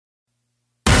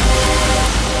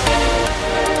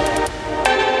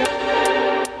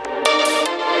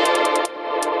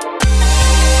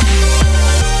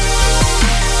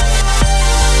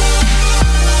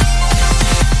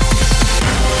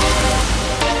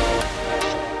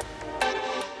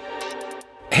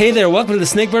Hey there, welcome to the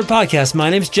Snakebird Podcast. My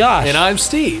name's Josh. And I'm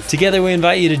Steve. Together we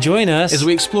invite you to join us as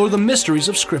we explore the mysteries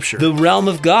of Scripture, the realm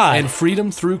of God, and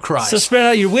freedom through Christ. So spread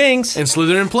out your wings and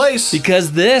slither in place,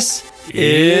 because this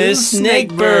is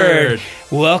Snakebird.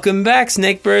 Welcome back,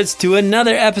 Snakebirds, to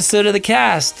another episode of the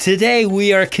cast. Today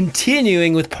we are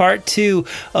continuing with part 2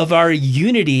 of our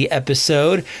Unity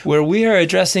episode, where we are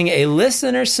addressing a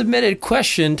listener-submitted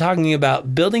question talking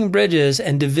about building bridges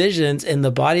and divisions in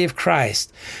the body of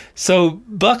Christ. So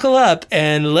buckle up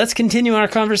and let's continue our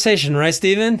conversation, right,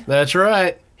 Stephen? That's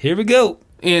right. Here we go.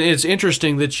 And it's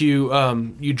interesting that you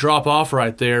drop off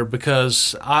right there,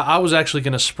 because I was actually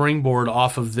going to springboard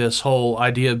off of this whole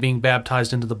idea of being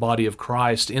baptized into the body of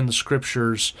Christ in the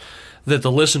Scriptures that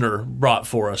the listener brought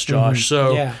for us, Josh.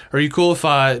 So Are you cool if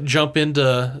I jump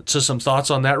into some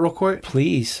thoughts on that real quick?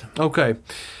 Please. Okay.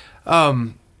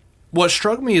 What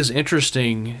struck me as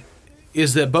interesting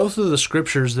is that both of the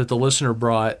Scriptures that the listener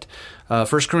brought, 1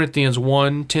 Corinthians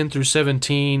 1, 10 through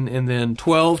 17, and then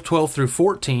 12 through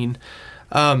 14,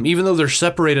 even though they're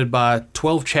separated by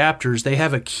 12 chapters, they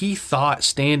have a key thought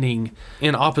standing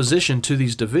in opposition to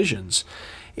these divisions.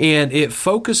 And it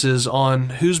focuses on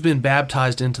who's been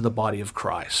baptized into the body of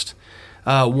Christ.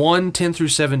 1, 10 through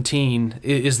 17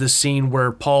 is the scene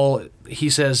where Paul, he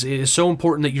says, it is so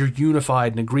important that you're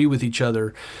unified and agree with each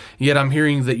other, yet I'm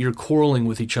hearing that you're quarreling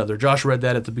with each other. Josh read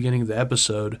that at the beginning of the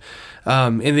episode.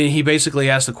 And then he basically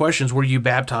asked the questions, were you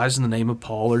baptized in the name of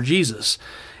Paul or Jesus?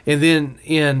 And then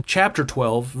in chapter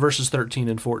 12, verses 13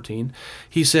 and 14,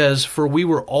 he says, for we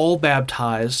were all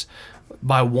baptized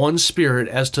by one Spirit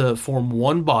as to form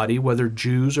one body, whether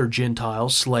Jews or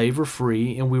Gentiles, slave or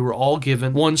free, and we were all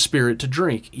given one Spirit to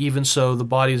drink. Even so, the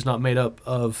body is not made up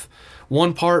of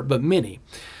one part, but many.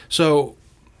 So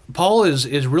Paul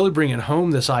is really bringing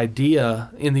home this idea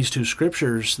in these two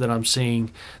Scriptures that I'm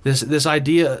seeing, this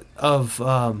idea of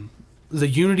the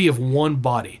unity of one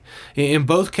body. In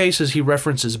both cases, he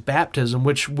references baptism,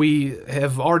 which we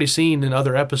have already seen in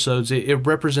other episodes. It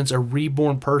represents a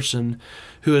reborn person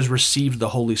who has received the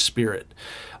Holy Spirit,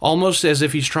 almost as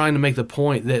if he's trying to make the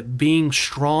point that being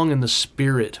strong in the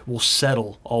Spirit will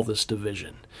settle all this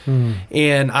division.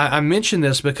 And I mention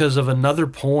this because of another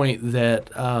point that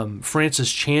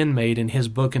Francis Chan made in his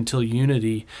book, Until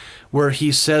Unity, where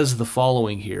he says the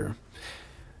following here.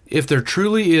 If there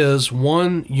truly is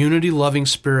one unity-loving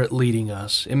Spirit leading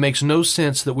us, it makes no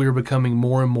sense that we are becoming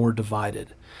more and more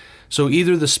divided. So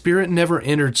either the Spirit never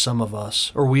entered some of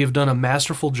us, or we have done a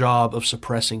masterful job of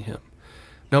suppressing Him.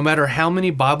 No matter how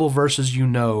many Bible verses you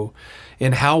know,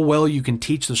 and how well you can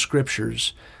teach the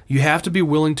Scriptures, you have to be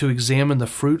willing to examine the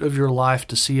fruit of your life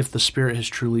to see if the Spirit has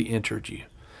truly entered you.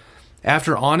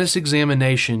 After honest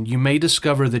examination, you may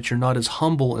discover that you're not as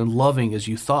humble and loving as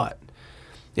you thought.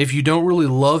 If you don't really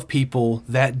love people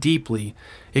that deeply,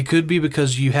 it could be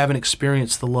because you haven't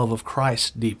experienced the love of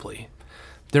Christ deeply.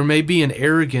 There may be an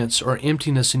arrogance or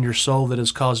emptiness in your soul that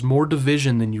has caused more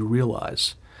division than you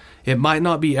realize. It might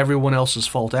not be everyone else's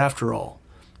fault after all.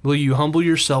 Will you humble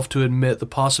yourself to admit the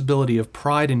possibility of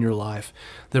pride in your life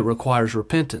that requires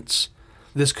repentance?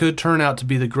 This could turn out to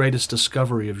be the greatest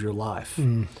discovery of your life.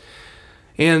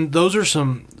 And those are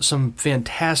some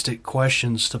fantastic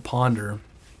questions to ponder.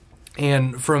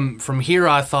 And from here,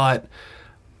 I thought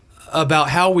about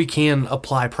how we can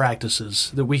apply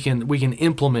practices that we can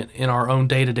implement in our own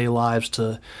day-to-day lives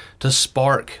to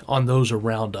spark on those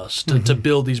around us, to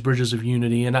build these bridges of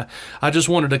unity. And I just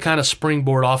wanted to kind of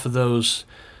springboard off of those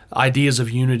ideas of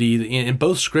unity. In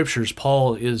both Scriptures,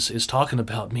 Paul is talking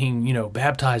about being,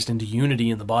 baptized into unity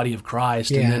in the body of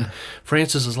Christ. Yeah. And then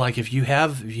Francis is like, if you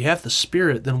have the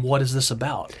Spirit, then what is this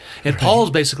about? And Paul is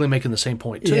basically making the same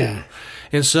point too. Yeah.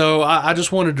 And so I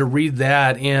just wanted to read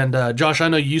that. And Josh, I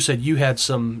know you said you had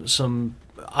some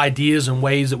ideas and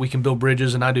ways that we can build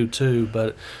bridges, and I do too.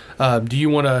 But do you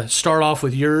want to start off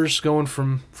with yours, going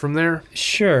from there?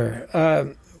 Sure.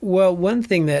 Well, one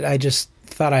thing that I just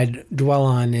thought I'd dwell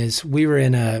on is we were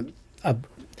in a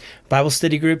Bible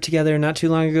study group together not too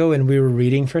long ago, and we were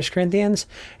reading 1 Corinthians,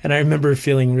 and I remember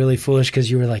feeling really foolish because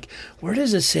you were like, where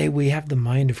does it say we have the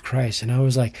mind of Christ? And I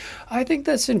was like, I think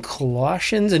that's in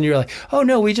Colossians, and you're like, oh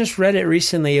no, we just read it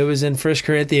recently. It was in 1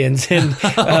 Corinthians, and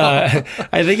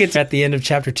I think it's at the end of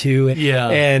chapter 2. Yeah.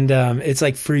 And it's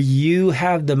like, for you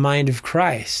have the mind of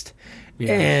Christ.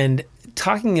 Yeah. And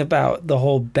talking about the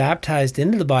whole baptized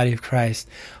into the body of Christ,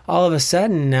 all of a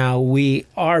sudden now we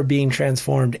are being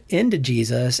transformed into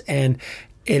Jesus, and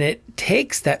it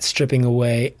takes that stripping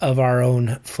away of our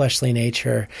own fleshly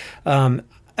nature.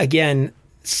 Again,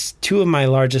 two of my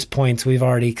largest points we've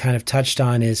already kind of touched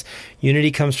on is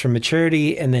unity comes from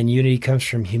maturity, and then unity comes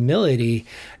from humility.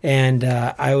 And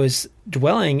I was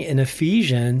dwelling in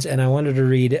Ephesians, and I wanted to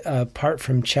read a part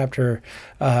from chapter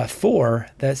 4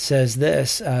 that says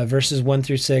this, verses 1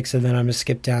 through 6, and then I'm going to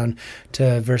skip down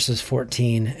to verses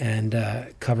 14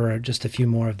 and cover just a few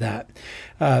more of that.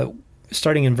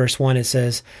 Starting in verse 1, it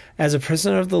says, "As a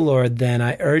prisoner of the Lord, then,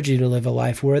 I urge you to live a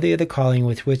life worthy of the calling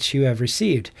with which you have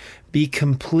received. Be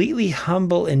completely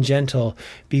humble and gentle.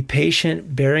 Be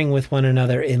patient, bearing with one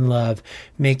another in love.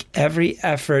 Make every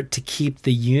effort to keep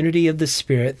the unity of the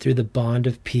Spirit through the bond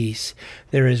of peace.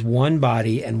 There is one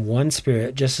body and one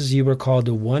Spirit, just as you were called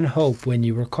to one hope when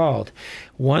you were called.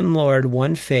 One Lord,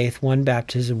 one faith, one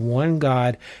baptism, one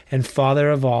God and Father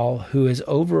of all, who is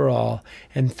over all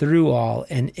and through all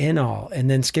and in all." And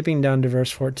then skipping down to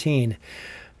verse 14.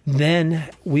 "Then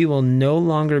we will no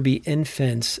longer be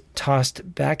infants,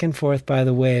 tossed back and forth by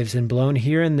the waves and blown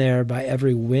here and there by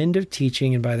every wind of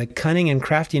teaching and by the cunning and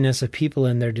craftiness of people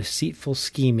in their deceitful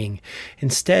scheming.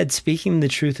 Instead, speaking the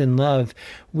truth in love,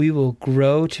 we will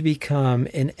grow to become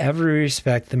in every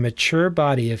respect the mature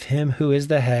body of him who is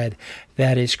the head,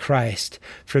 that is Christ.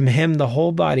 From him the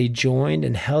whole body, joined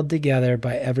and held together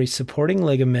by every supporting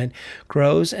ligament,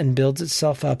 grows and builds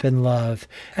itself up in love,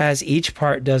 as each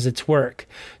part does its work.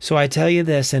 So I tell you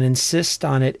this, and insist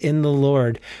on it in the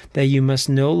Lord, that you must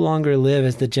no longer live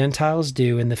as the Gentiles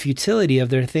do in the futility of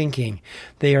their thinking.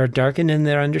 They are darkened in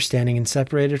their understanding and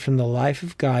separated from the life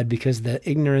of God because of the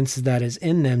ignorance that is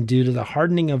in them due to the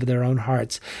hardening of their own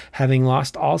hearts. Having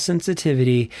lost all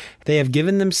sensitivity, they have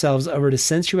given themselves over to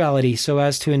sensuality so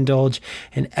as to indulge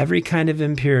in every kind of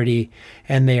impurity,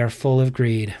 and they are full of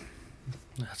greed."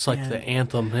 That's like the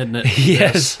anthem, isn't it?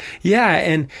 Yes. Yeah.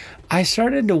 And I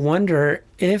started to wonder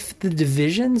if the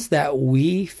divisions that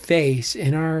we face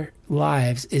in our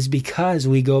lives is because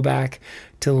we go back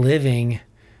to living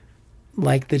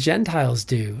like the Gentiles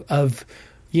do, of,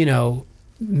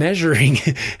 measuring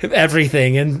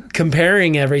everything and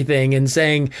comparing everything and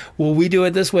saying, well, we do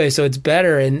it this way, so it's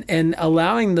better, and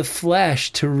allowing the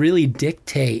flesh to really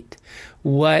dictate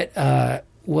what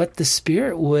the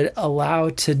Spirit would allow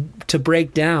to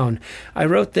break down. I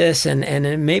wrote this,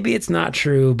 and maybe it's not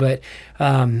true, but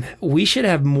we should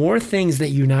have more things that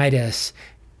unite us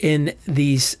in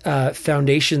these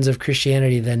foundations of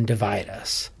Christianity than divide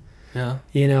us. Yeah.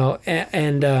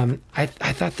 I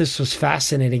thought this was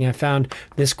fascinating. I found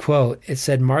this quote. It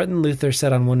said, Martin Luther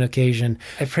said on one occasion,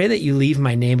 "I pray that you leave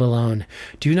my name alone.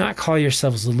 Do not call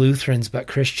yourselves Lutherans, but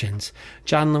Christians."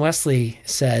 John Wesley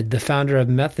said, the founder of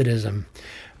Methodism,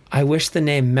 "I wish the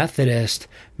name Methodist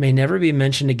may never be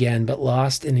mentioned again, but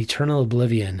lost in eternal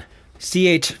oblivion."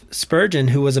 C.H. Spurgeon,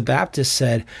 who was a Baptist,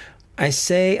 said, "I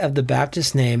say of the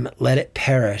Baptist name, let it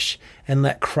perish, and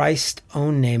let Christ's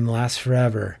own name last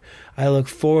forever. I look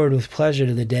forward with pleasure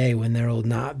to the day when there will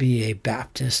not be a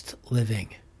Baptist living."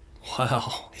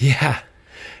 Wow. Yeah.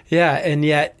 Yeah. And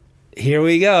yet, here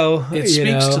we go. It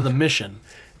speaks to the mission.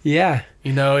 Yeah.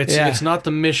 It's not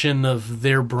the mission of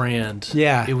their brand.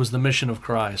 Yeah. It was the mission of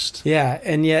Christ. Yeah.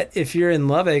 And yet, if you're in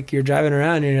Lubbock, you're driving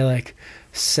around and you're like,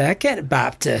 Second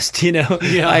Baptist, Yeah.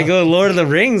 I go Lord of the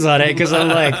Rings on it because I'm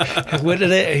like, what do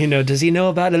they, does he know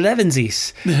about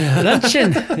elevensies?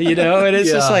 Luncheon, and it's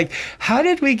just like, how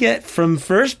did we get from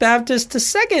First Baptist to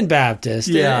Second Baptist?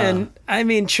 Yeah. And I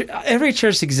mean, every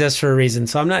church exists for a reason,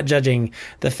 so I'm not judging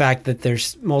the fact that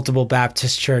there's multiple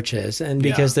Baptist churches and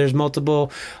because there's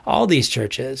all these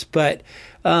churches. But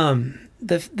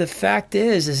the fact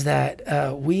is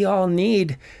that we all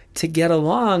need to get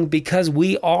along because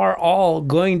we are all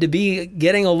going to be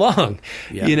getting along.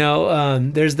 Yeah.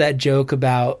 There's that joke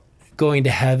about going to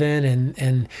heaven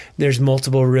and there's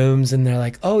multiple rooms and they're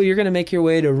like, oh, you're going to make your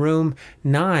way to room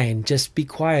 9. Just be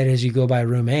quiet as you go by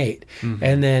room 8. Mm-hmm.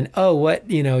 And then,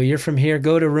 you're from here,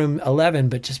 go to room 11,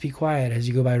 but just be quiet as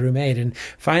you go by room 8. And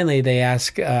finally they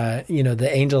ask, the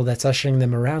angel that's ushering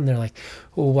them around, they're like,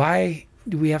 well, why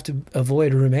do we have to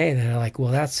avoid room 8? And they're like,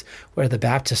 well, that's where the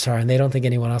Baptists are, and they don't think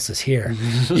anyone else is here,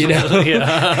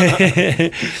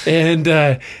 And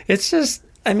it's just,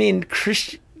 I mean,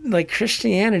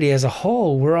 Christianity as a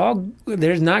whole,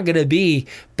 there's not going to be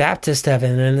Baptist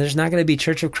heaven, and there's not going to be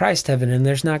Church of Christ heaven, and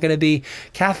there's not going to be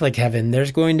Catholic heaven.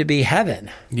 There's going to be heaven.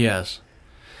 Yes.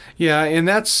 Yeah, and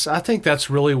I think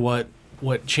that's really what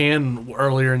Chan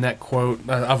earlier in that quote,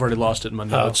 I've already lost it in my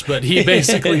notes, but he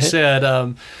basically said,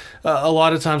 a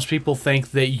lot of times people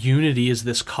think that unity is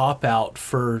this cop-out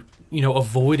for,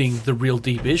 avoiding the real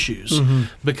deep issues,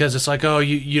 because it's like, oh,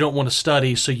 you don't want to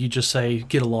study, so you just say,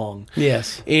 get along.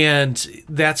 Yes. And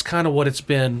that's kind of what it's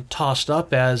been tossed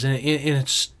up as, and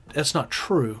it's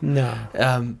true.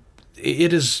 No.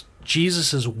 It is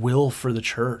Jesus' will for the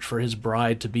church, for his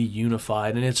bride to be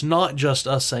unified. And it's not just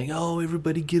us saying, oh,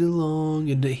 everybody get along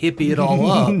and to hippie it all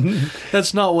up.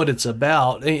 That's not what it's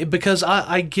about. Because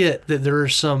I get that there are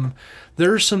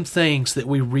some things that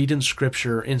we read in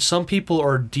Scripture, and some people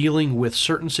are dealing with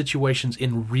certain situations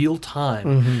in real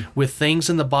time with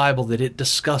things in the Bible that it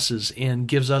discusses and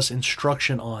gives us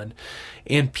instruction on.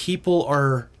 And people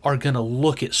are going to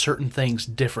look at certain things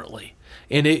differently.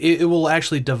 And it will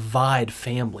actually divide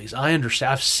families. I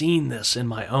understand. I've seen this in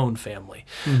my own family.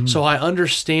 So I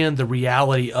understand the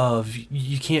reality of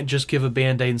you can't just give a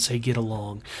Band-Aid and say, get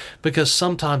along. Because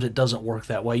sometimes it doesn't work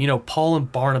that way. Paul and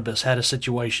Barnabas had a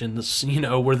situation,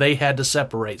 where they had to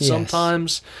separate.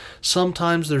 Yes.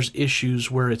 Sometimes there's issues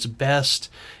where it's best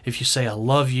if you say, I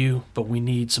love you, but we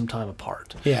need some time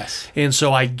apart. Yes. And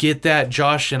so I get that.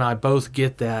 Josh and I both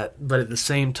get that. But at the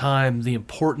same time, the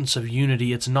importance of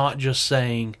unity, it's not just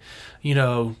saying,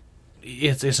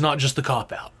 it's not just the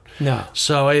cop-out. No.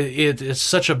 So it's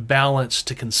such a balance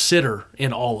to consider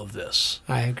in all of this.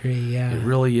 I agree, yeah. It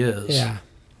really is. Yeah.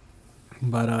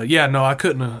 But, I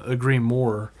couldn't agree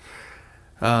more.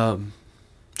 Sorry,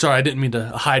 I didn't mean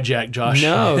to hijack Josh.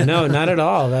 No, not at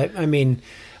all. I mean,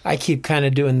 I keep kind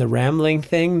of doing the rambling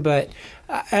thing, but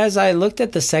as I looked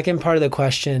at the second part of the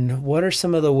question, what are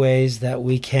some of the ways that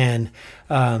we can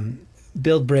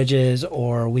build bridges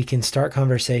or we can start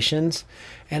conversations?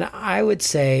 And I would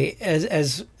say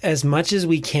as much as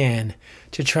we can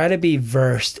to try to be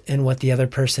versed in what the other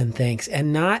person thinks,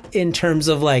 and not in terms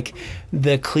of like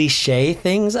the cliche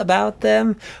things about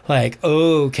them, like,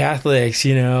 oh, Catholics,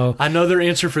 I know their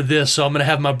answer for this, so I'm going to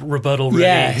have my rebuttal ready.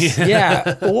 Yes,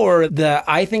 yeah. Or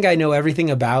I think I know everything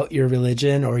about your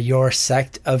religion or your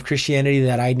sect of Christianity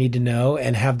that I need to know,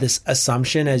 and have this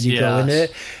assumption as you go into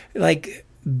it. Like,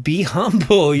 be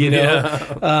humble,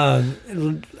 Yeah.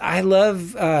 I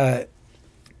love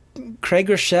Craig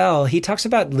Rochelle. He talks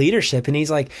about leadership, and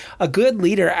he's like, a good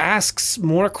leader asks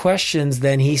more questions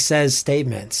than he says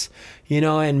statements.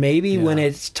 And maybe when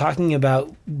it's talking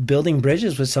about building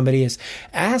bridges with somebody, is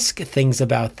ask things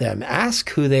about them, ask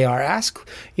who they are,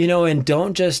 and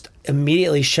don't just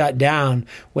immediately shut down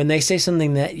when they say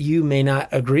something that you may not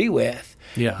agree with.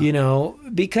 Yeah.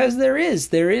 Because there is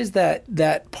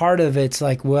that part of it's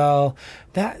like, well,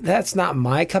 that's not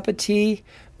my cup of tea,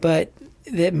 but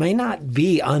it may not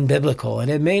be unbiblical,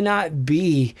 and it may not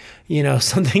be,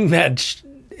 something that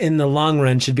in the long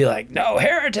run should be like, no,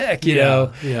 heretic,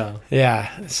 know? Yeah.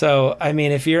 Yeah. So, I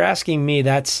mean, if you're asking me,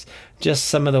 that's just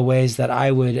some of the ways that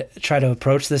I would try to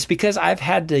approach this, because I've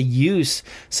had to use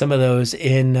some of those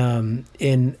in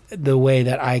the way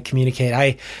that I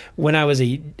communicate. When I was a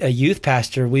youth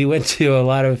pastor, we went to a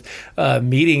lot of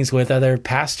meetings with other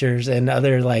pastors and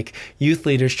other like youth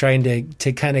leaders trying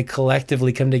to kind of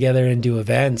collectively come together and do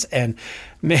events. And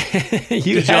man,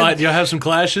 Did y'all have some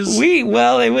clashes? It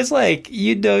was like,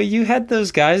 you had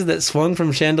those guys that swung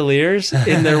from chandeliers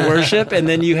in their worship, and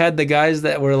then you had the guys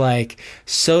that were like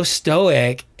so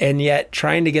stoic, and yet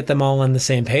trying to get them all on the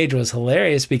same page was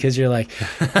hilarious, because you're like,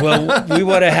 well, we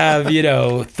want to have,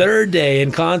 third day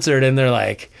in concert, and they're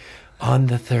like, on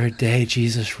the third day,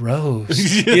 Jesus rose,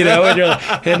 and you're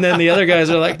like, and then the other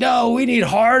guys are like, no, we need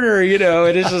harder,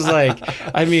 and it's just like,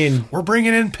 I mean, we're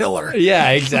bringing in Pillar. Yeah,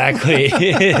 exactly.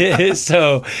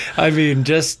 So, I mean,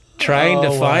 just trying to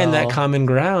find that common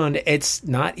ground. It's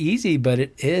not easy, but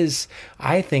it is,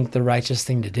 I think, the righteous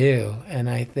thing to do. And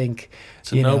I think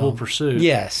it's a noble pursuit.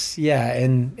 Yes. Yeah.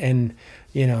 And,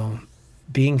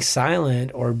 being silent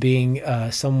or being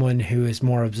someone who is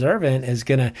more observant is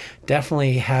going to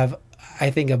definitely have, I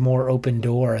think, a more open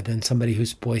door than somebody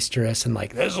who's boisterous and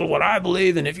like, this is what I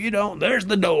believe, and if you don't, there's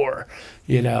the door,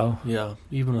 Yeah,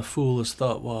 even a fool is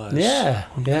thought wise. Yeah,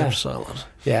 Kept silent.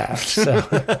 Yeah, so.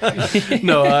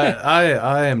 No,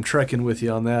 I am trekking with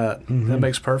you on that. Mm-hmm. That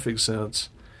makes perfect sense.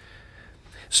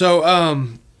 So,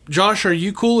 Josh, are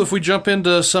you cool if we jump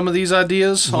into some of these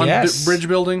ideas on bridge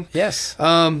building? Yes.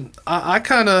 I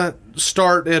kind of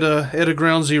start at a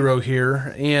ground zero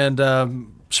here, and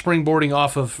springboarding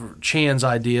off of Chan's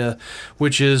idea,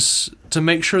 which is to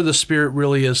make sure the Spirit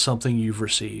really is something you've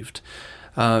received.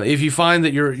 If you find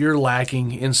that you're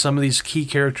lacking in some of these key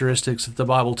characteristics that the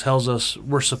Bible tells us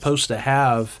we're supposed to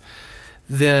have,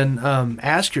 then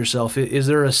ask yourself, is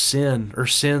there a sin or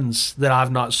sins that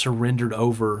I've not surrendered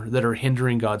over that are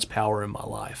hindering God's power in my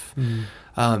life?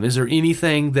 Is there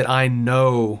anything that I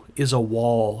know is a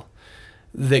wall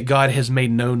that God has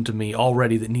made known to me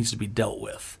already that needs to be dealt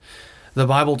with? The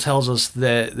Bible tells us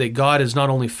that God is not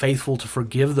only faithful to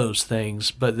forgive those things,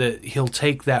 but that he'll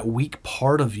take that weak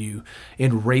part of you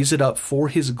and raise it up for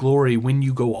his glory when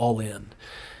you go all in.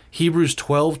 Hebrews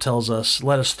 12 tells us,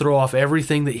 let us throw off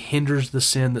everything that hinders the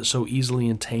sin that so easily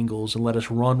entangles, and let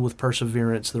us run with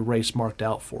perseverance the race marked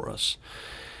out for us.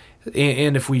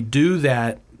 And if we do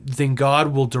that, then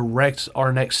God will direct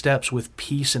our next steps with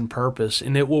peace and purpose,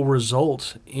 and it will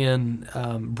result in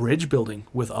bridge building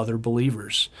with other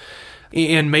believers.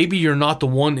 And maybe you're not the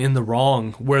one in the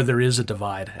wrong where there is a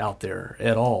divide out there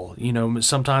at all.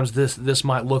 Sometimes this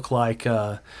might look like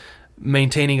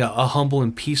maintaining a humble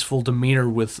and peaceful demeanor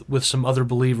with some other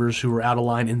believers who are out of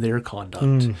line in their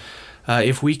conduct.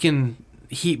 If we can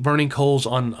heap burning coals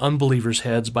on unbelievers'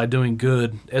 heads by doing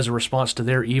good as a response to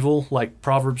their evil, like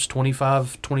Proverbs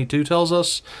 25:22 tells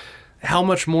us, how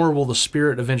much more will the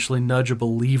Spirit eventually nudge a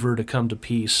believer to come to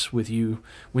peace with you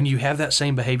when you have that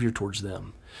same behavior towards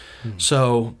them?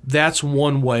 So that's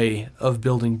one way of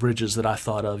building bridges that I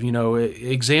thought of.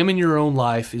 Examine your own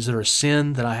life. Is there a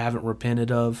sin that I haven't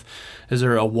repented of? Is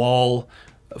there a wall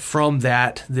from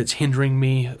that's hindering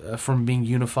me from being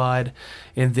unified?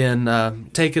 And then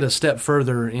take it a step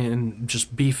further and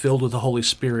just be filled with the Holy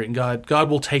Spirit, and God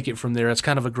will take it from there. It's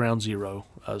kind of a ground zero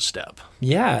step.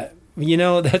 Yeah.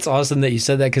 That's awesome that you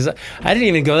said that, because I didn't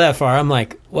even go that far. I'm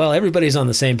like, well, everybody's on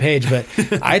the same page, but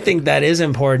I think that is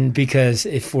important, because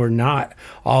if we're not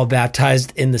all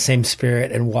baptized in the same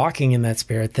Spirit and walking in that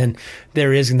Spirit, then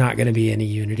there is not going to be any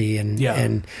unity, and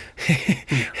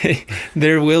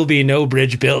there will be no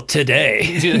bridge built today.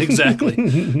 Yeah,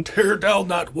 exactly. Tear down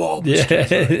that wall. Yeah,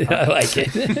 I like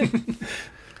it.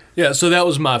 Yeah, so that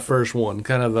was my first one,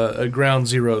 kind of a ground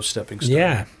zero stepping stone.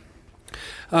 Yeah.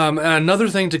 Another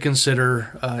thing to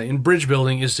consider in bridge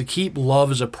building is to keep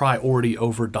love as a priority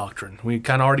over doctrine. We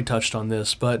kind of already touched on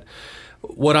this, but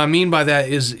what I mean by that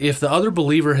is if the other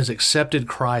believer has accepted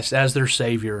Christ as their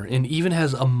Savior and even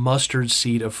has a mustard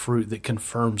seed of fruit that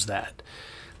confirms that,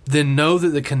 then know that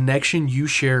the connection you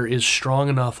share is strong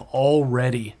enough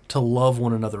already to love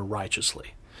one another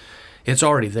righteously. It's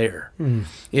already there.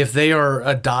 If they are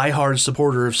a diehard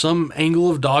supporter of some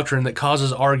angle of doctrine that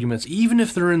causes arguments, even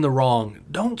if they're in the wrong,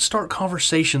 don't start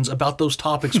conversations about those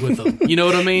topics with them. You know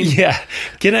what I mean? Yeah.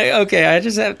 I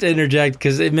just have to interject,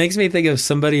 because it makes me think of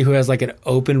somebody who has like an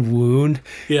open wound,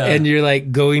 and you're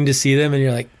like going to see them and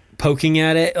you're like poking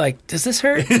at it, like, does this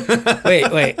hurt?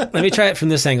 wait, let me try it from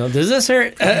this angle. Does this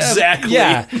hurt? Exactly.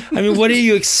 Yeah. I mean, what do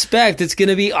you expect? It's going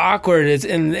to be awkward.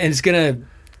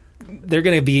 They're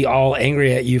going to be all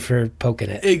angry at you for poking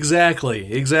it. Exactly.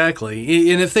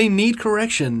 And if they need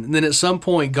correction, then at some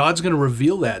point, God's going to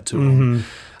reveal that to them.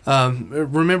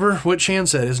 Remember what Chan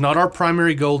said, it's not our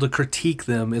primary goal to critique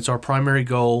them, it's our primary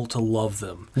goal to love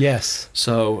them. Yes.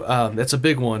 So that's a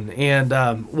big one. And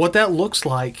what that looks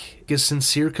like is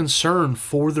sincere concern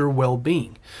for their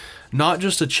well-being. Not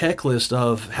just a checklist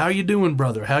of, how you doing,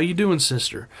 brother? How you doing,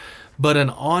 sister? But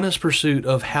an honest pursuit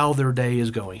of how their day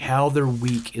is going, how their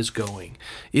week is going.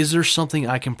 Is there something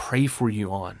I can pray for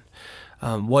you on?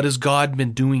 What has God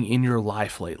been doing in your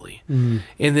life lately? And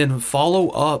then follow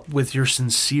up with your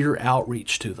sincere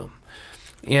outreach to them.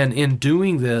 And in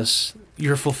doing this,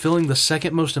 you're fulfilling the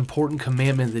second most important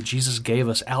commandment that Jesus gave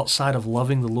us outside of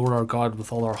loving the Lord our God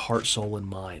with all our heart, soul, and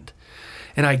mind.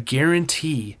 And I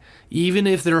guarantee, even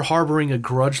if they're harboring a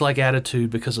grudge-like attitude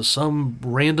because of some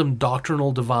random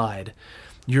doctrinal divide,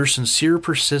 your sincere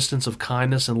persistence of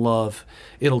kindness and love,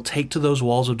 it'll take to those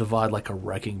walls of divide like a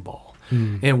wrecking ball.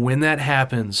 And when that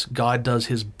happens, God does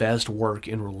his best work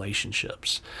in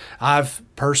relationships. I've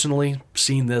personally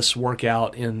seen this work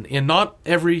out in not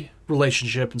every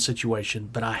relationship and situation,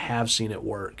 but I have seen it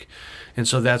work. And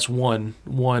so that's one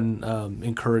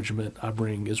encouragement I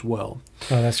bring as well.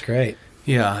 Oh, that's great.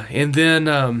 Yeah. And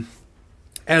then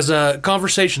as a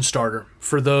conversation starter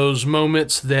for those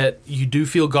moments that you do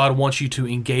feel God wants you to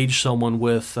engage someone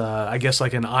with, I guess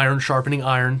like an iron sharpening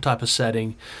iron type of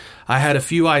setting, I had a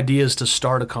few ideas to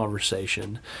start a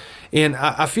conversation. And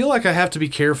I feel like I have to be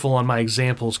careful on my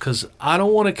examples because I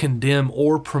don't want to condemn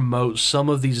or promote some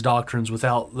of these doctrines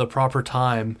without the proper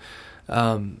time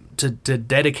to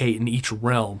dedicate in each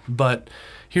realm. But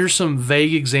here's some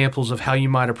vague examples of how you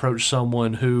might approach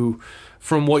someone who,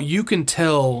 from what you can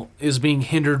tell, is being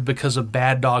hindered because of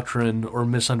bad doctrine or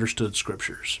misunderstood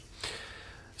scriptures.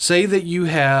 Say that you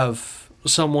have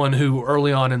someone who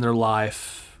early on in their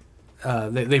life,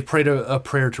 they prayed a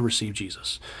prayer to receive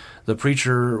Jesus. The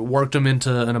preacher worked them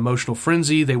into an emotional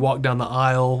frenzy. They walked down the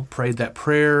aisle, prayed that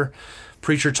prayer.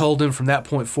 Preacher told them from that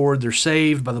point forward they're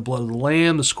saved by the blood of the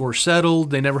Lamb. The score's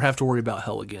settled. They never have to worry about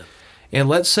hell again. And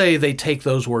let's say they take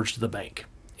those words to the bank.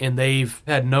 and they've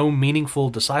had no meaningful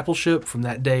discipleship from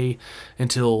that day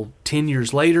until 10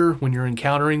 years later when you're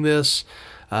encountering this,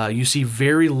 you see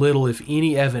very little, if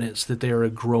any, evidence that they are a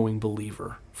growing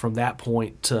believer from that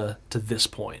point to this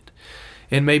point.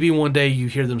 And maybe one day you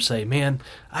hear them say, man,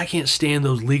 I can't stand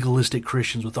those legalistic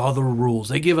Christians with all the rules.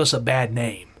 They give us a bad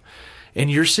name. And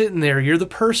you're sitting there, you're the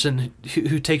person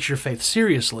who takes your faith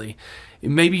seriously.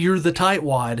 Maybe you're the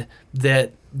tightwad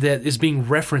that is being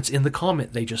referenced in the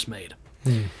comment they just made.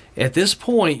 At this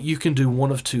point, you can do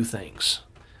one of two things.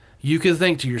 You can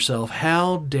think to yourself,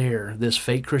 how dare this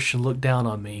fake Christian look down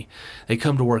on me? They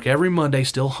come to work every Monday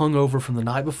still hungover from the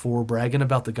night before, bragging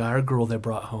about the guy or girl they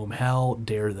brought home. How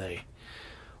dare they?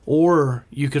 Or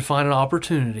you could find an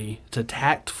opportunity to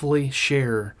tactfully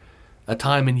share a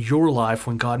time in your life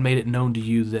when God made it known to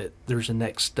you that there's a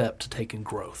next step to take in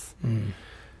growth.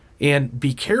 And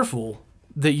be careful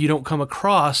that you don't come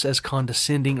across as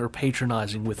condescending or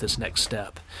patronizing with this next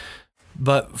step.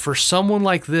 But for someone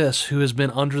like this who has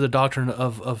been under the doctrine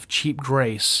of cheap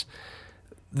grace,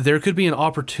 there could be an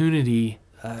opportunity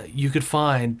you could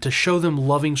find to show them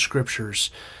loving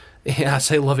scriptures. And I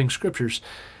say loving scriptures,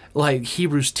 like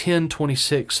Hebrews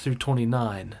 10:26 through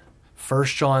 29, 1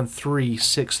 John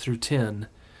 3:6 through 10,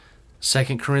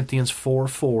 2 Corinthians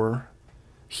 4:4,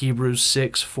 Hebrews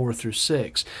 6:4 through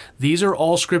 6. These are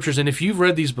all scriptures, and if you've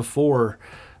read these before,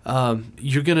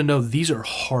 you're going to know these are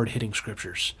hard-hitting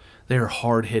scriptures. They are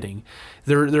hard-hitting.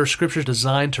 They're scriptures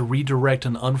designed to redirect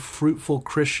an unfruitful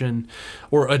Christian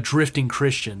or a drifting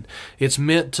Christian. It's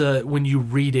meant to, when you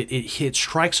read it, it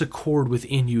strikes a chord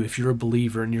within you if you're a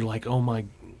believer and you're like, oh my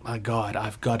God,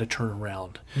 I've got to turn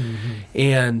around.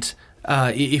 And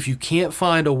if you can't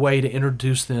find a way to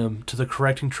introduce them to the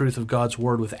correcting truth of God's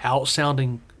Word without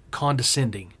sounding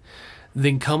condescending,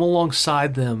 then come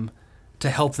alongside them to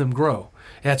help them grow.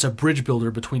 That's a bridge builder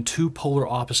between two polar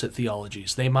opposite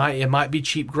theologies. It might be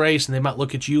cheap grace, and they might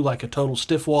look at you like a total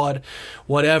stiffwad,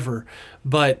 whatever.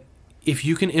 But if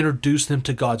you can introduce them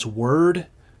to God's Word,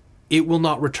 it will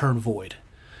not return void.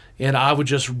 And I would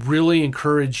just really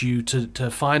encourage you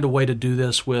to find a way to do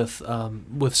this with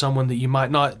someone that you might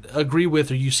not agree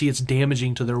with, or you see it's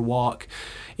damaging to their walk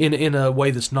in a way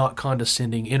that's not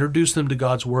condescending. Introduce them to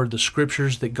God's Word, the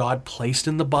scriptures that God placed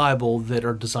in the Bible that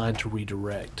are designed to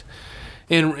redirect.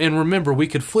 And remember, we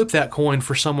could flip that coin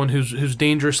for someone who's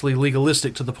dangerously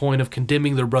legalistic to the point of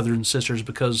condemning their brothers and sisters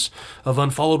because of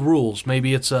unfollowed rules.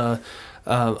 Maybe it's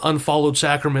unfollowed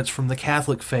sacraments from the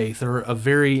Catholic faith, or a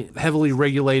very heavily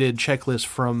regulated checklist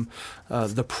from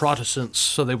the Protestants,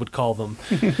 so they would call them.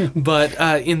 But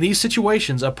in these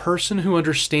situations, a person who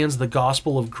understands the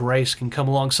gospel of grace can come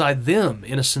alongside them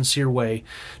in a sincere way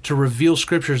to reveal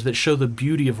scriptures that show the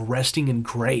beauty of resting in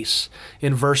grace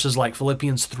in verses like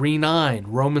Philippians 3:9,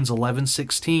 Romans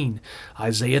 11:16,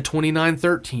 Isaiah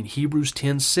 29:13, Hebrews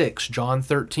 10:6, John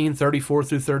 13:34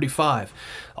 through 35.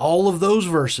 All of those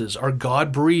verses are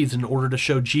God-breathed in order to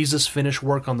show Jesus' finished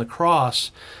work on the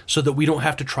cross so that we don't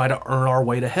have to try to earn our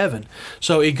way to heaven.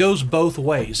 So it goes both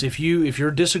ways. If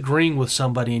you're disagreeing with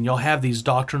somebody and y'all have these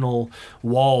doctrinal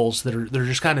walls that are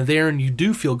just kind of there, and you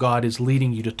do feel God is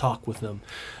leading you to talk with them,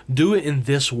 do it in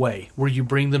this way where you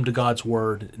bring them to God's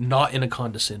Word, not in a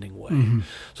condescending way.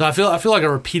 So I feel like I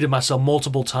repeated myself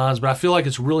multiple times, but I feel like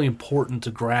it's really important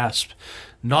to grasp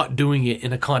not doing it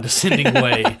in a condescending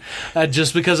way,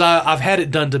 just because I've had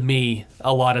it done to me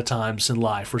a lot of times in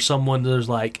life, where someone there's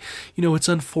like, it's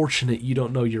unfortunate you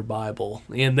don't know your Bible,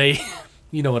 and they,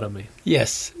 you know what I mean.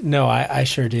 Yes. No, I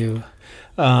sure do.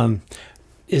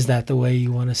 Is that the way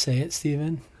you want to say it,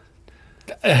 Stephen?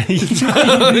 You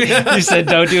said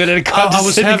don't do it in a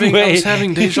condescending way. I was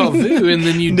having deja vu, and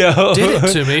then you did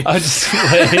it to me. I just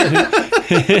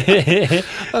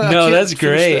no, that's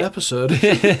great. The episode.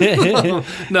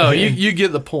 No, you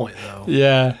get the point, though.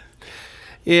 Yeah.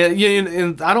 Yeah,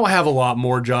 and I don't have a lot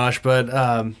more, Josh, but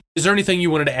is there anything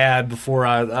you wanted to add before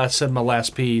I said my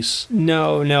last piece?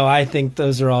 No, I think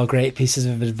those are all great pieces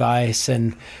of advice,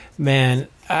 and man,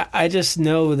 I just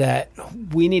know that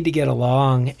we need to get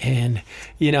along, and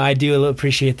I do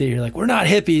appreciate that you're like, we're not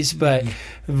hippies, but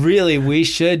really we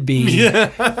should be.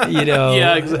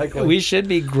 Yeah, exactly. We should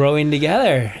be growing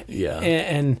together. Yeah,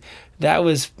 and that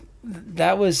was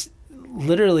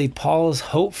literally Paul's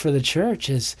hope for the church,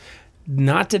 is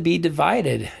not to be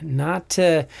divided, not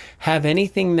to have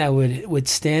anything that would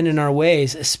stand in our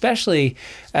ways, especially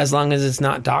as long as it's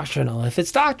not doctrinal. If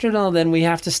it's doctrinal, then we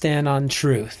have to stand on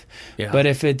truth. Yeah. But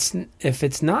if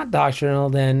it's not doctrinal,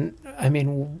 then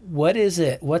what is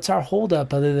it? What's our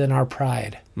holdup other than our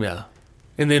pride? Yeah.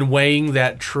 and then weighing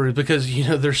that truth, because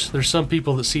there's some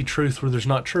people that see truth where there's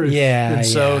not truth. Yeah, and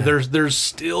so yeah. there's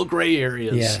still gray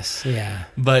areas. Yes, yeah.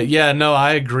 But yeah, no,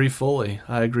 I agree fully.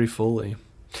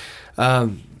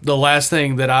 The last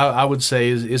thing that I would say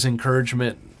is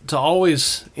encouragement to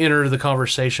always enter the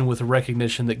conversation with a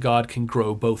recognition that God can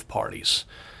grow both parties.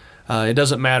 It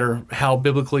doesn't matter how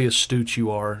biblically astute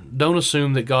you are. Don't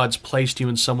assume that God's placed you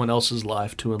in someone else's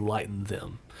life to enlighten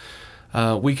them.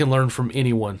 We can learn from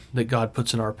anyone that God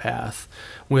puts in our path.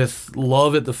 With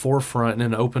love at the forefront and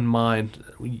an open mind,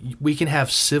 we can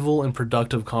have civil and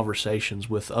productive conversations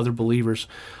with other believers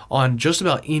on just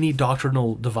about any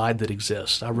doctrinal divide that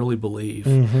exists, I really believe.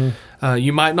 Mm-hmm.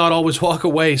 You might not always walk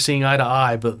away seeing eye to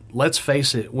eye, but let's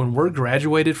face it, when we're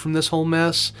graduated from this whole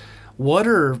mess, what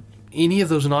are any of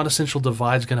those non-essential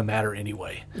divides going to matter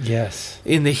anyway? Yes.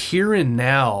 In the here and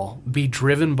now, be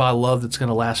driven by love that's going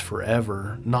to last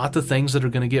forever, not the things that are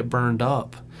going to get burned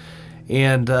up.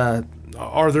 And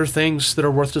are there things that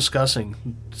are worth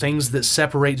discussing? Things that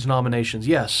separate denominations?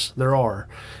 Yes, there are.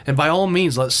 And by all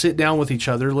means, let's sit down with each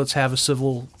other. Let's have a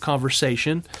civil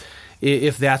conversation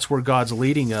if that's where God's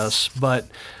leading us. But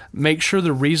make sure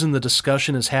the reason the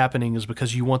discussion is happening is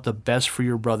because you want the best for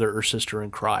your brother or sister in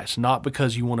Christ, not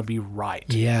because you want to be right.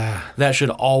 Yeah. That should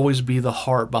always be the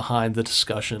heart behind the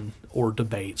discussion or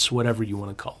debates, whatever you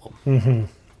want to call them. Mm-hmm.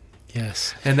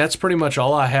 Yes. And that's pretty much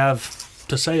all I have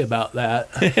to say about that.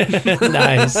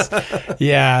 Nice.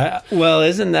 Yeah. Well,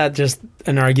 isn't that just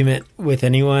an argument with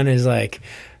anyone? Is like,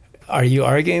 are you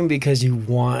arguing because you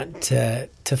want to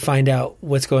find out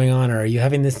what's going on, or are you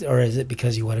having this, or is it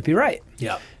because you want to be right?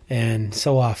 Yeah. And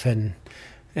so often,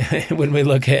 when we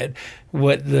look at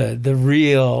what the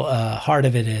real heart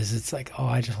of it is, it's like, oh,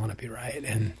 I just want to be right,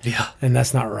 and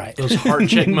that's not right. Those heart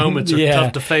check moments are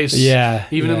tough to face. Yeah,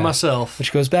 even in myself.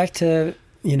 Which goes back to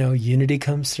unity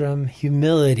comes from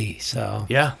humility. So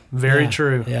yeah, very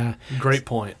true. Yeah, great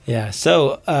point. Yeah.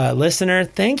 So, listener,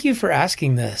 thank you for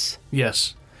asking this.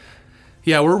 Yes.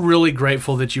 Yeah, we're really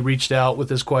grateful that you reached out with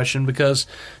this question, because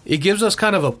it gives us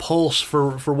kind of a pulse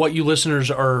for what you listeners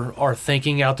are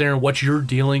thinking out there and what you're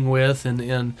dealing with.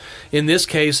 And in this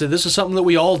case, this is something that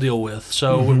we all deal with.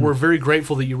 So we're very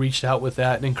grateful that you reached out with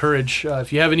that, and encourage,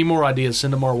 if you have any more ideas,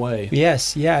 send them our way.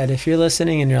 Yes, yeah. And if you're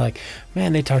listening and you're like,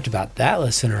 man, they talked about that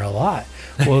listener a lot,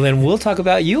 well, then we'll talk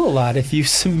about you a lot if you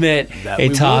submit a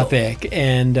topic.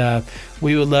 And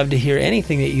we would love to hear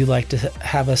anything that you'd like to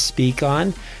have us speak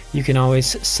on. You can always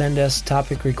send us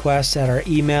topic requests at our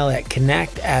email at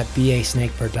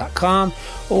connect@basnakebird.com,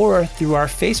 or through our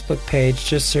Facebook page.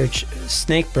 Just search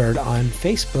Snakebird on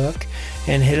Facebook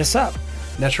and hit us up.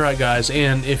 That's right, guys.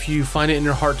 And if you find it in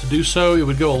your heart to do so, it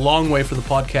would go a long way for the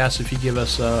podcast if you give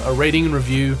us a rating and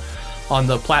review on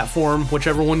the platform,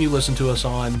 whichever one you listen to us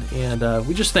on. And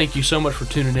we just thank you so much for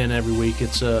tuning in every week.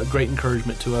 It's a great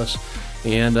encouragement to us.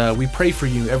 And we pray for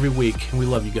you every week, and we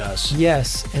love you guys.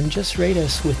 Yes, and just rate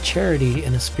us with charity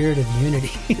and a spirit of unity.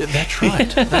 That's right.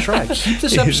 That's right. Keep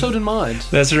this episode in mind.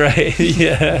 That's right.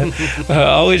 Yeah.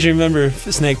 Always remember,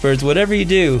 Snakebirds, whatever you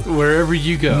do, wherever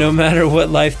you go, no matter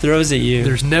what life throws at you,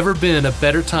 there's never been a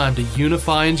better time to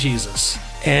unify in Jesus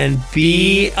and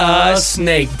be a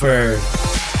Snakebird.